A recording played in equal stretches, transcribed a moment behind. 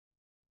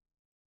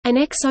An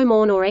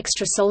exomoon or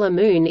extrasolar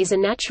moon is a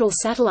natural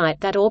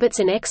satellite that orbits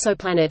an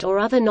exoplanet or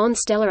other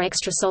non-stellar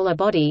extrasolar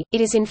body. It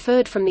is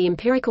inferred from the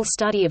empirical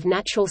study of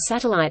natural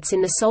satellites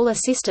in the Solar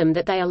System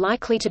that they are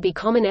likely to be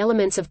common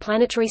elements of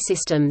planetary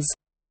systems.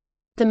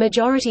 The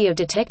majority of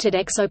detected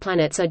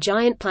exoplanets are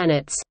giant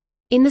planets.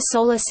 In the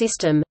Solar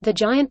System, the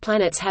giant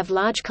planets have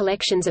large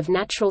collections of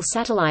natural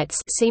satellites,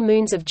 see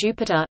moons of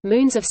Jupiter,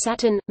 moons of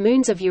Saturn,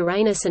 moons of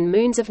Uranus and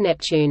moons of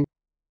Neptune.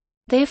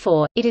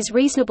 Therefore, it is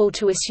reasonable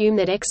to assume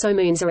that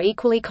exomoons are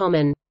equally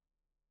common.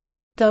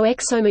 Though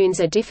exomoons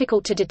are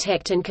difficult to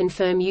detect and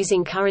confirm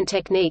using current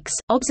techniques,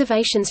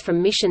 observations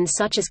from missions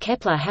such as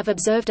Kepler have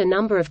observed a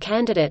number of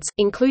candidates,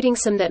 including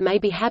some that may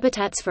be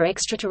habitats for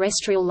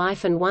extraterrestrial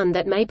life and one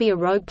that may be a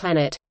rogue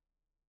planet.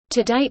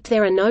 To date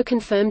there are no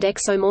confirmed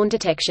exomoon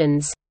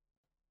detections.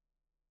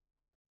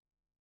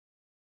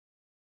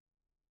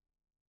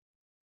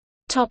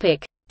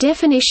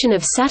 Definition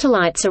of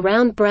satellites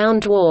around brown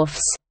dwarfs.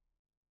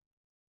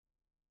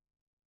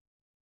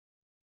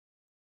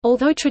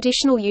 Although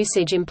traditional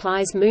usage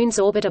implies moons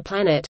orbit a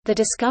planet, the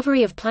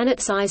discovery of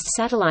planet-sized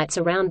satellites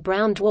around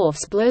brown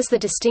dwarfs blurs the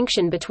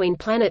distinction between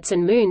planets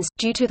and moons,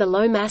 due to the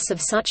low mass of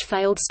such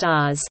failed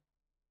stars.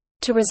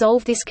 To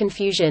resolve this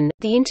confusion,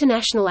 the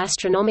International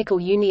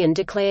Astronomical Union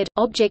declared,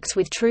 objects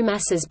with true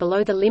masses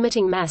below the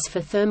limiting mass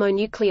for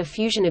thermonuclear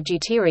fusion of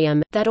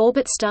deuterium, that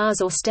orbit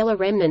stars or stellar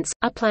remnants,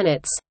 are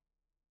planets.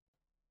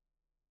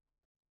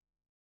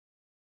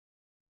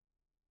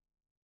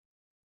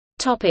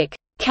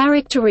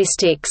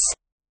 Characteristics.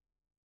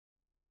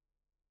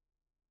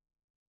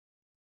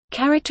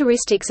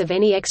 Characteristics of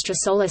any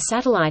extrasolar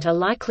satellite are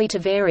likely to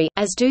vary,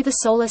 as do the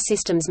Solar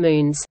System's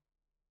moons.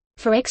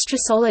 For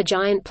extrasolar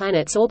giant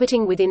planets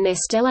orbiting within their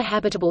stellar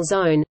habitable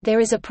zone, there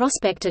is a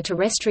prospect a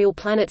terrestrial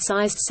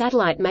planet-sized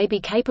satellite may be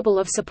capable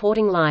of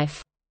supporting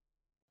life.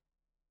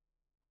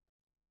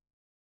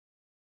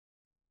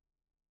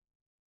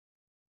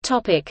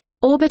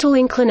 Orbital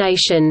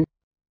inclination.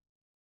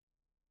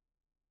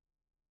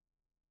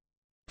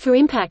 For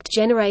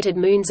impact-generated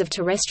moons of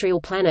terrestrial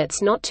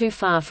planets not too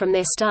far from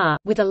their star,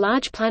 with a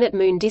large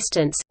planet-moon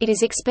distance, it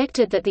is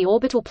expected that the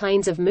orbital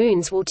planes of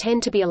moons will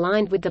tend to be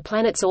aligned with the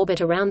planet's orbit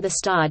around the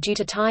star due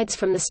to tides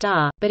from the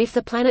star, but if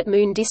the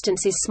planet-moon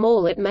distance is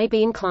small it may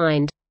be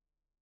inclined.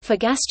 For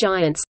gas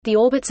giants, the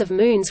orbits of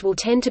moons will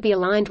tend to be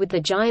aligned with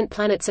the giant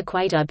planet's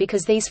equator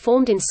because these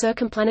formed in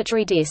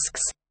circumplanetary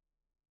disks.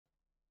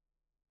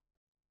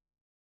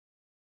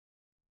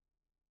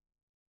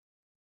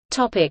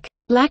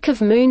 Lack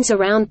of moons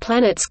around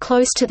planets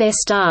close to their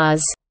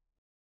stars.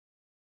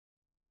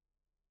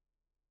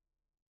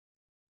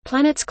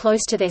 Planets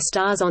close to their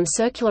stars on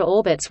circular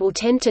orbits will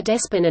tend to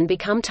despin and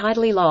become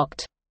tidally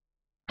locked.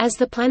 As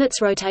the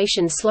planet's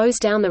rotation slows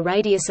down, the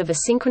radius of a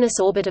synchronous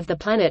orbit of the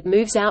planet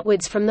moves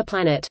outwards from the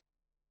planet.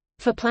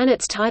 For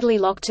planets tidally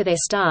locked to their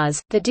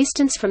stars, the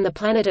distance from the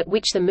planet at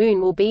which the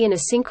Moon will be in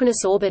a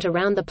synchronous orbit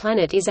around the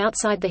planet is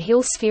outside the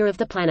Hill sphere of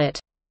the planet.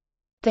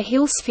 The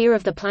Hill sphere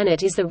of the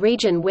planet is the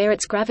region where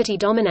its gravity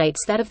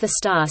dominates that of the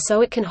star,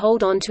 so it can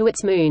hold on to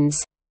its moons.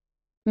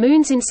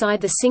 Moons inside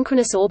the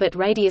synchronous orbit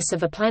radius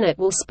of a planet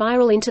will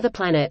spiral into the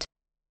planet.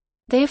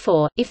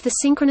 Therefore, if the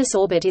synchronous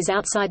orbit is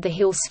outside the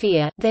Hill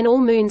sphere, then all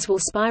moons will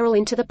spiral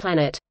into the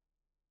planet.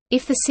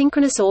 If the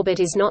synchronous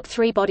orbit is not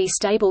three-body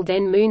stable,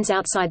 then moons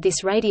outside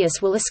this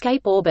radius will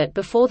escape orbit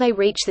before they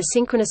reach the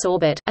synchronous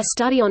orbit. A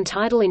study on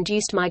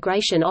tidal-induced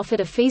migration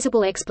offered a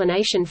feasible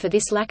explanation for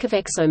this lack of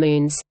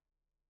exomoons.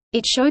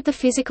 It showed the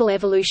physical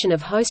evolution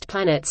of host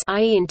planets,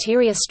 i.e.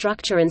 interior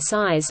structure and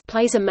size,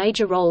 plays a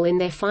major role in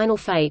their final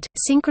fate.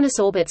 Synchronous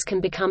orbits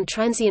can become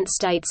transient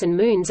states and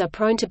moons are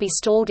prone to be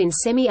stalled in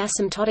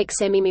semi-asymptotic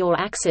semi-Major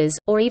axes,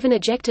 or even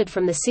ejected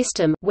from the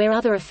system, where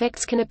other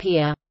effects can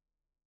appear.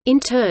 In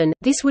turn,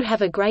 this would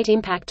have a great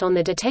impact on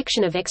the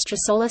detection of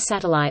extrasolar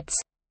satellites.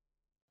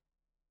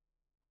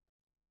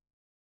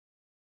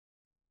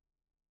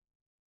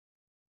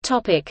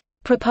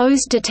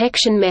 Proposed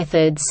detection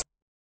methods.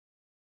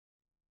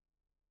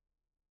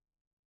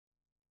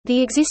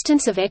 The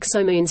existence of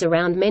exomoons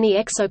around many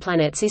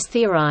exoplanets is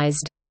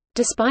theorized.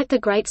 Despite the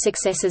great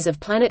successes of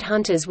planet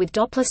hunters with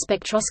Doppler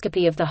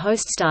spectroscopy of the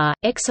host star,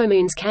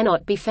 exomoons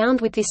cannot be found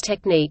with this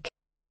technique.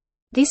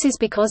 This is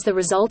because the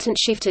resultant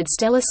shifted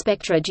stellar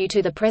spectra due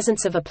to the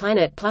presence of a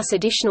planet plus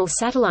additional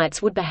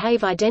satellites would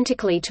behave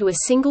identically to a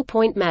single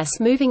point mass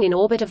moving in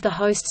orbit of the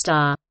host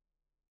star.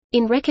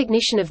 In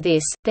recognition of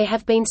this, there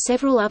have been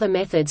several other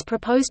methods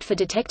proposed for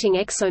detecting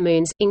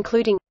exomoons,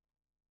 including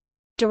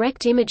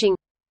direct imaging,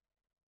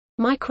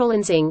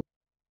 microlensing,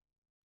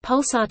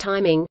 pulsar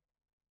timing,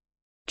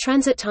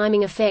 transit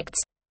timing effects,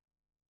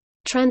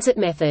 transit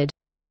method.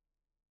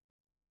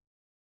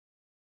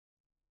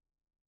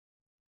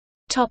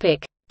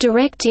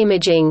 Direct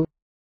imaging.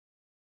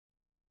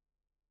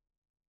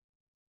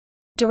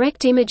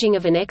 Direct imaging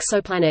of an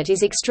exoplanet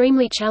is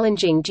extremely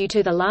challenging due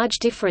to the large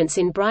difference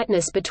in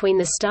brightness between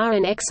the star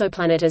and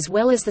exoplanet, as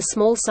well as the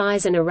small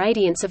size and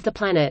irradiance of the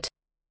planet.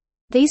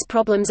 These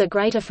problems are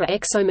greater for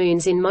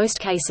exomoons in most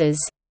cases.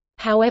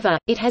 However,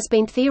 it has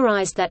been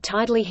theorized that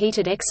tidally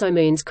heated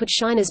exomoons could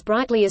shine as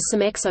brightly as some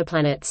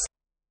exoplanets.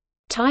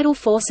 Tidal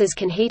forces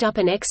can heat up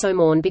an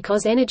exomoon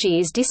because energy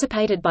is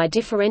dissipated by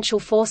differential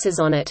forces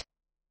on it.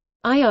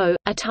 Io,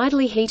 a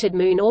tidally heated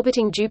moon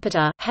orbiting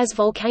Jupiter, has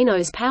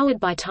volcanoes powered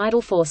by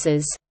tidal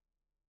forces.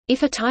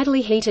 If a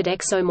tidally heated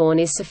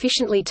exomoon is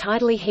sufficiently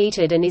tidally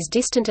heated and is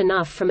distant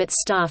enough from its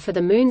star for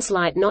the Moon's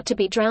light not to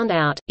be drowned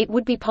out, it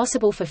would be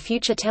possible for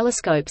future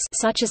telescopes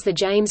such as the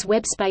James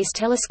Webb Space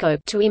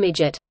Telescope to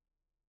image it.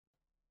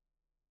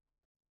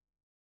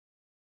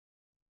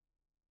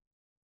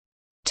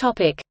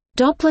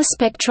 Doppler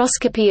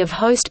spectroscopy of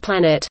host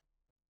planet.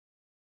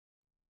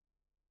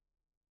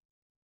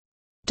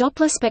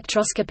 Doppler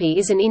spectroscopy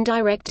is an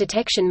indirect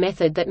detection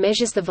method that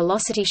measures the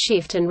velocity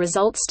shift and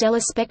result stellar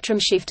spectrum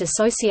shift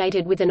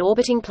associated with an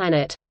orbiting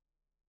planet.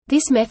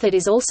 This method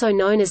is also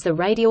known as the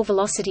radial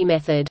velocity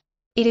method.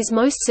 It is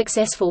most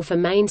successful for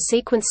main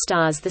sequence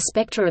stars. The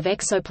spectra of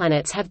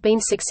exoplanets have been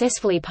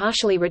successfully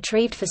partially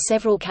retrieved for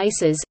several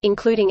cases,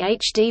 including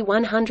HD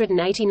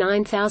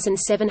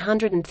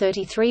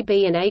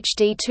 189733b and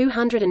HD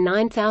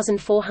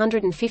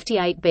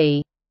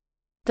 209458b.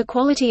 The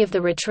quality of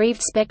the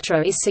retrieved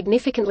spectra is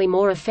significantly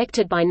more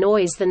affected by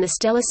noise than the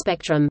stellar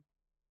spectrum.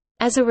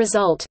 As a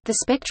result, the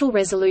spectral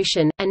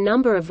resolution, and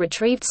number of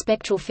retrieved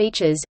spectral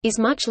features, is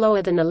much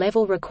lower than the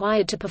level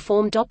required to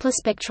perform Doppler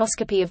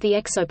spectroscopy of the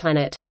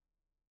exoplanet.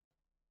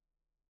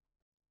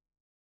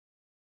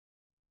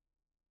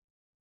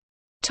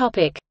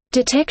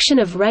 Detection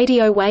of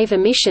radio wave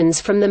emissions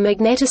from the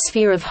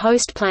magnetosphere of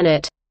host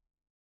planet.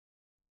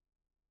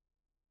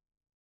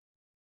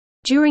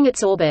 During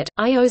its orbit,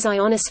 Io's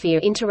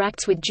ionosphere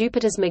interacts with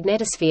Jupiter's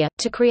magnetosphere,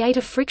 to create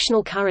a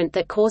frictional current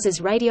that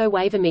causes radio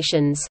wave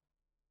emissions.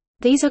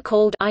 These are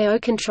called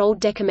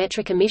Io-controlled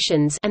decametric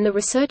emissions, and the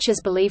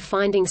researchers believe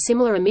finding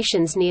similar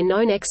emissions near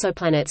known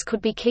exoplanets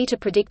could be key to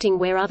predicting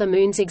where other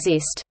moons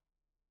exist.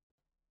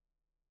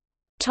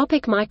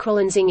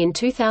 Microlensing. In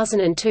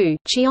 2002,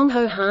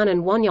 Cheongho Han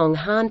and Wonyong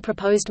Han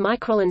proposed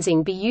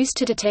microlensing be used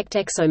to detect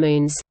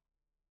exomoons.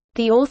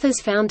 The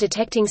authors found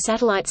detecting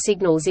satellite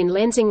signals in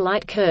lensing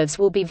light curves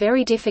will be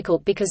very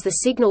difficult because the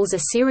signals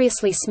are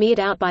seriously smeared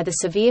out by the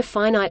severe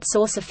finite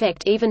source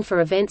effect even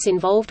for events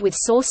involved with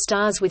source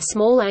stars with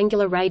small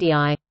angular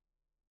radii.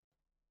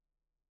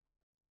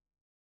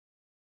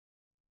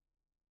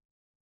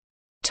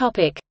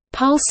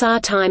 Pulsar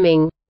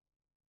timing.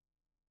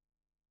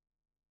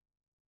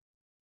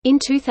 In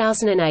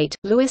 2008,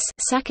 Lewis,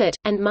 Sackett,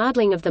 and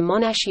Mardling of the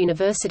Monash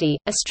University,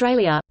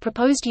 Australia,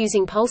 proposed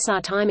using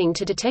pulsar timing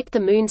to detect the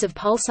moons of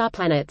pulsar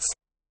planets.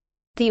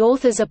 The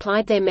authors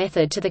applied their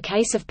method to the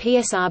case of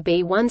PSR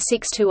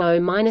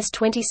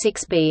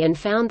B1620-26b and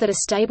found that a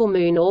stable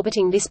moon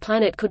orbiting this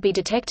planet could be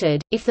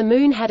detected, if the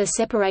moon had a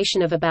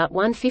separation of about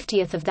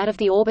 1/50th of that of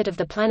the orbit of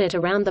the planet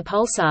around the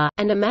pulsar,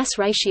 and a mass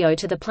ratio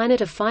to the planet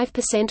of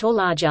 5% or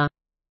larger.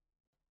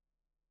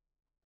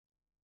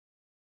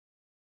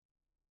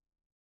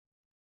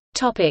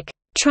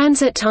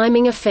 Transit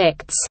timing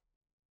effects.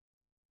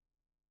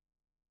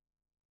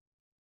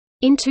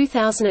 In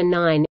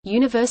 2009,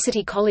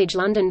 University College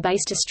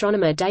London-based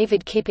astronomer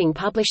David Kipping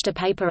published a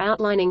paper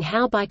outlining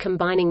how by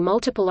combining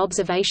multiple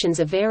observations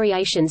of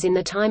variations in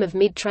the time of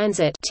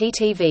mid-transit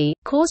 (TTV)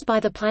 caused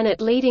by the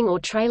planet leading or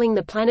trailing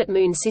the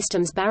planet-Moon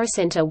system's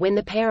barycenter when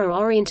the pair are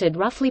oriented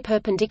roughly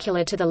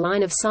perpendicular to the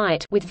line of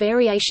sight, with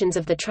variations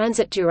of the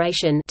transit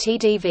duration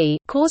 (TDV)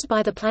 caused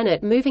by the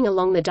planet moving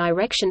along the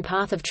direction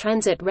path of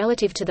transit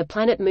relative to the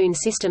planet-Moon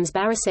system's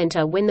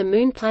barycenter when the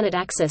Moon-planet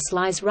axis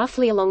lies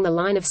roughly along the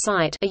line of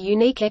sight, a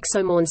unique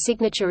exomoon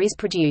signature is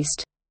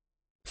produced.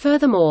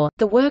 Furthermore,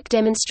 the work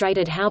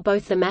demonstrated how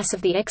both the mass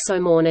of the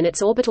exomoon and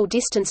its orbital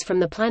distance from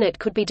the planet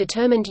could be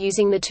determined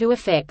using the two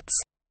effects.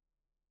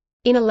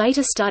 In a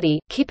later study,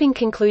 Kipping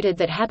concluded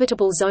that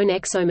habitable zone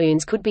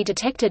exomoons could be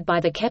detected by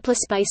the Kepler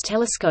Space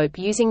Telescope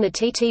using the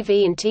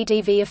TTV and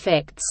TDV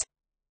effects.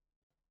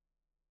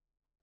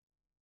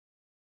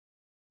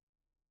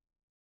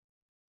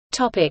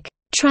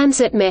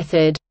 Transit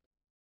method.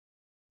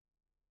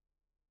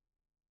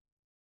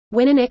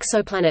 When an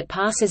exoplanet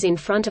passes in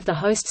front of the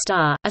host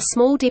star, a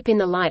small dip in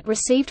the light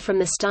received from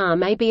the star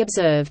may be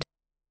observed.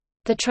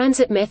 The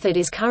transit method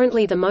is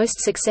currently the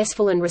most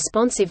successful and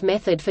responsive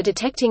method for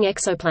detecting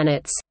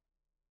exoplanets.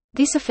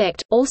 This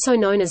effect, also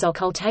known as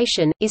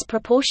occultation, is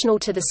proportional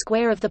to the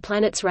square of the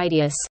planet's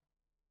radius.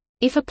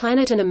 If a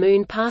planet and a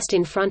moon passed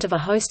in front of a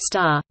host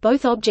star,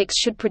 both objects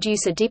should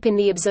produce a dip in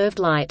the observed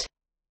light.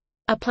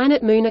 A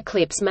planet-moon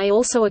eclipse may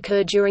also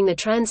occur during the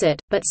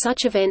transit, but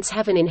such events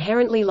have an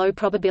inherently low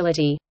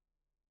probability.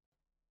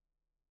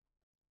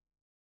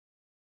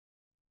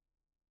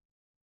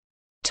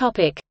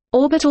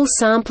 Orbital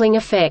sampling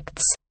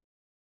effects.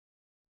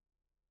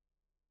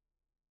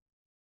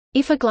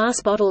 If a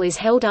glass bottle is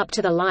held up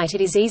to the light, it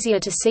is easier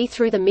to see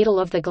through the middle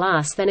of the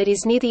glass than it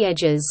is near the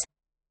edges.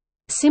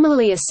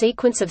 Similarly, a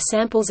sequence of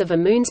samples of a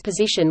moon's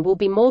position will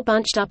be more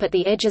bunched up at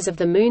the edges of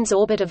the moon's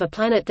orbit of a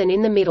planet than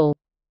in the middle.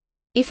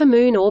 If a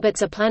moon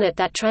orbits a planet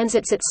that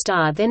transits its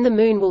star, then the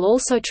moon will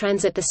also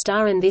transit the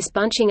star, and this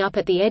bunching up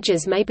at the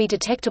edges may be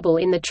detectable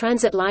in the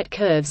transit light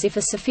curves if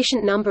a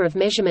sufficient number of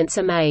measurements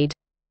are made.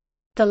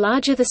 The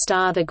larger the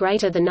star, the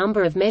greater the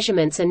number of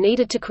measurements are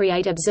needed to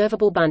create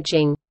observable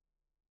bunching.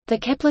 The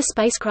Kepler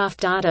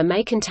spacecraft data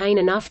may contain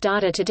enough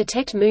data to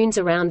detect moons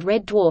around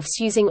red dwarfs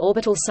using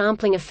orbital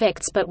sampling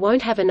effects, but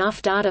won't have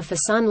enough data for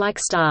Sun-like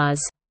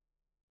stars.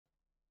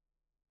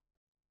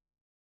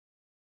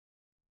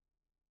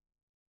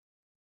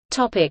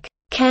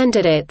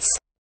 Candidates.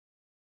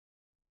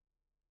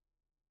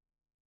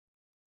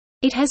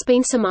 It has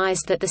been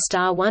surmised that the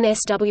star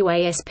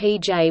 1SWASP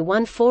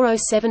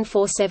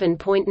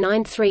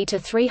J140747.93 to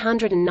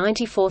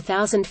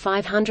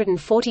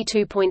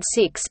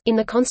 394,542.6, in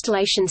the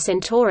constellation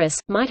Centaurus,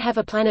 might have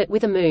a planet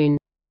with a moon.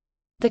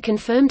 The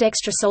confirmed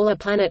extrasolar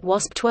planet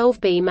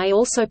WASP-12b may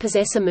also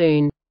possess a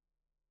moon.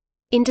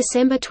 In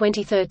December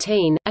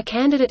 2013, a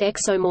candidate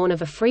Exomoon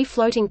of a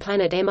free-floating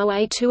planet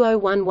MOA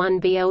 2011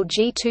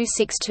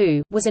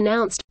 BLG262 was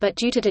announced, but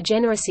due to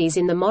degeneracies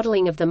in the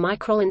modeling of the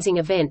Microlensing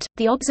event,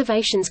 the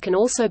observations can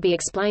also be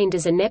explained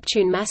as a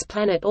Neptune-mass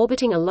planet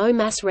orbiting a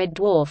low-mass red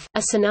dwarf,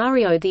 a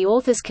scenario the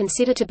authors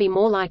consider to be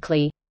more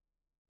likely.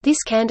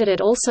 This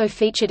candidate also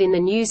featured in the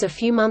news a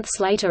few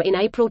months later in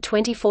April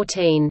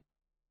 2014.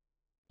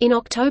 In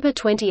October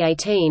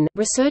 2018,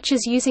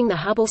 researchers using the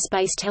Hubble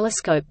Space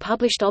Telescope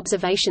published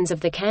observations of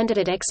the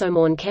candidate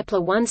Exomoon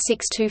Kepler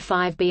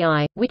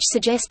 1625b, which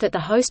suggest that the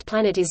host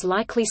planet is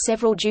likely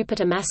several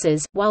Jupiter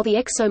masses, while the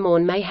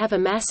Exomoon may have a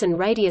mass and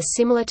radius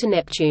similar to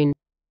Neptune.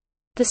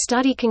 The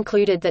study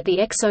concluded that the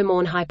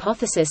Exomoon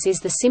hypothesis is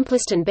the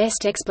simplest and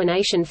best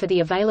explanation for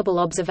the available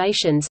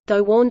observations,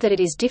 though warned that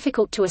it is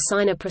difficult to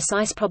assign a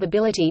precise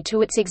probability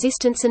to its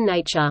existence and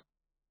nature.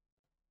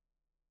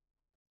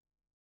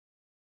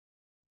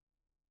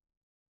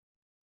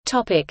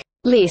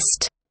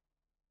 List.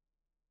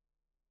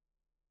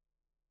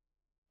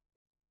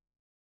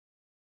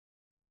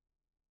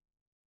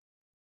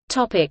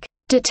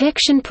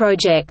 Detection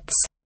projects.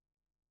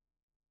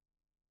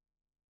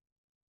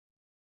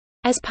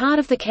 As part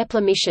of the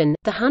Kepler mission,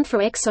 the Hunt for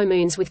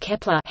Exomoons with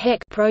Kepler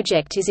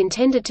project is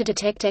intended to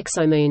detect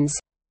exomoons.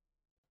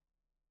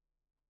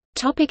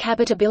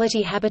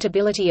 Habitability.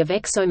 Habitability of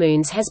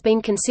exomoons has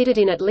been considered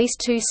in at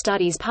least 2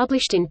 studies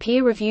published in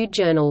peer-reviewed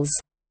journals.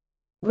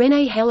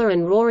 René Heller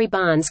and Rory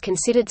Barnes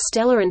considered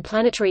stellar and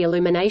planetary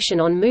illumination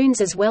on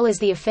moons as well as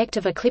the effect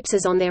of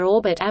eclipses on their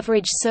orbit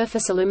average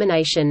surface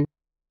illumination.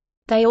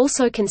 They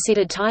also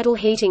considered tidal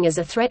heating as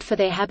a threat for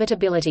their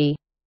habitability.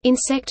 In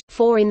Sect.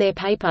 4 in their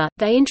paper,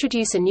 they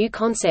introduce a new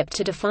concept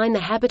to define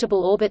the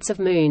habitable orbits of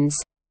moons.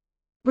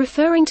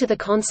 Referring to the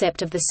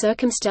concept of the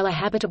circumstellar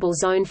habitable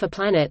zone for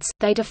planets,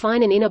 they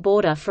define an inner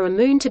border for a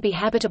moon to be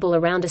habitable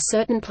around a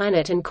certain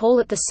planet and call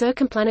it the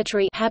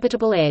circumplanetary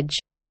habitable edge.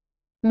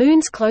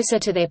 Moons closer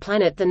to their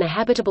planet than the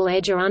habitable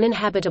edge are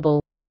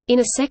uninhabitable.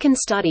 In a second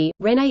study,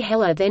 René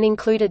Heller then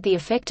included the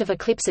effect of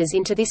eclipses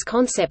into this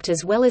concept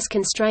as well as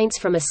constraints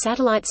from a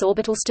satellite's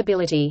orbital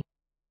stability.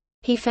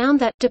 He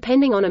found that,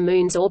 depending on a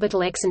moon's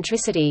orbital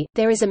eccentricity,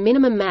 there is a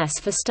minimum mass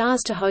for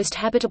stars to host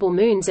habitable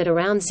moons at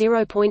around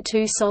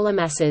 0.2 solar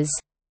masses.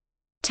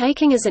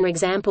 Taking as an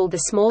example the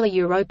smaller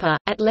Europa,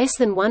 at less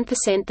than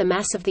 1% the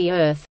mass of the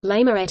Earth,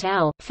 Lehmer et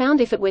al. Found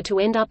if it were to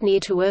end up near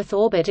to Earth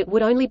orbit it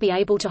would only be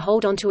able to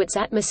hold onto its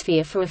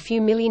atmosphere for a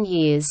few million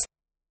years.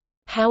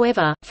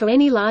 However, for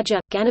any larger,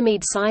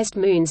 Ganymede-sized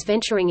moons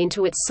venturing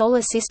into its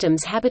solar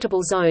system's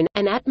habitable zone,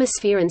 an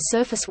atmosphere and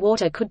surface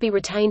water could be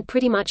retained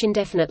pretty much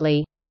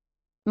indefinitely.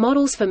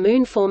 Models for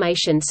moon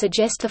formation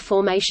suggest the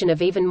formation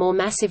of even more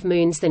massive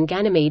moons than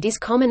Ganymede is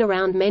common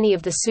around many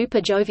of the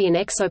super-Jovian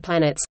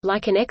exoplanets.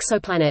 Like an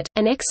exoplanet,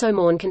 an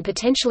exomoon can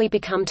potentially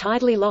become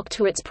tidally locked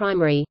to its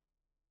primary.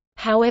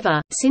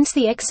 However, since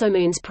the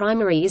exomoon's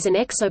primary is an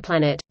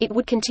exoplanet, it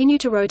would continue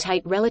to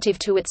rotate relative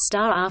to its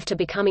star after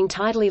becoming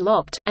tidally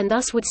locked, and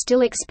thus would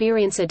still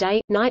experience a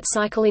day-night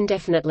cycle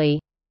indefinitely.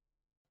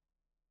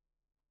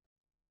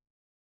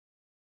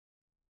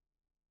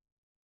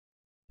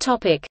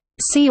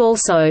 See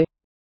also: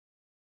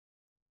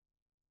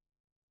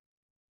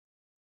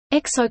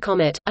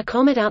 Exocomet, a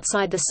comet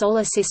outside the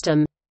Solar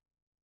System.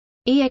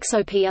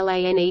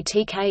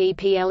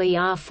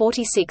 EXOPLANETKEPLER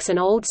 46, an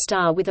old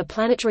star with a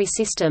planetary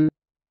system.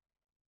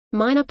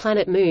 Minor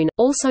planet Moon,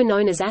 also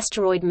known as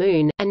asteroid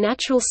moon, a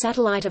natural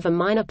satellite of a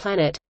minor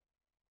planet.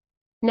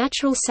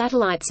 Natural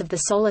satellites of the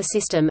Solar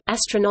System,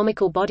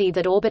 astronomical body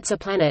that orbits a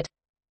planet.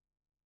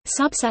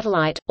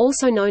 Subsatellite,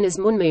 also known as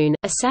moonmoon,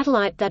 a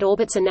satellite that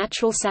orbits a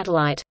natural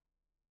satellite.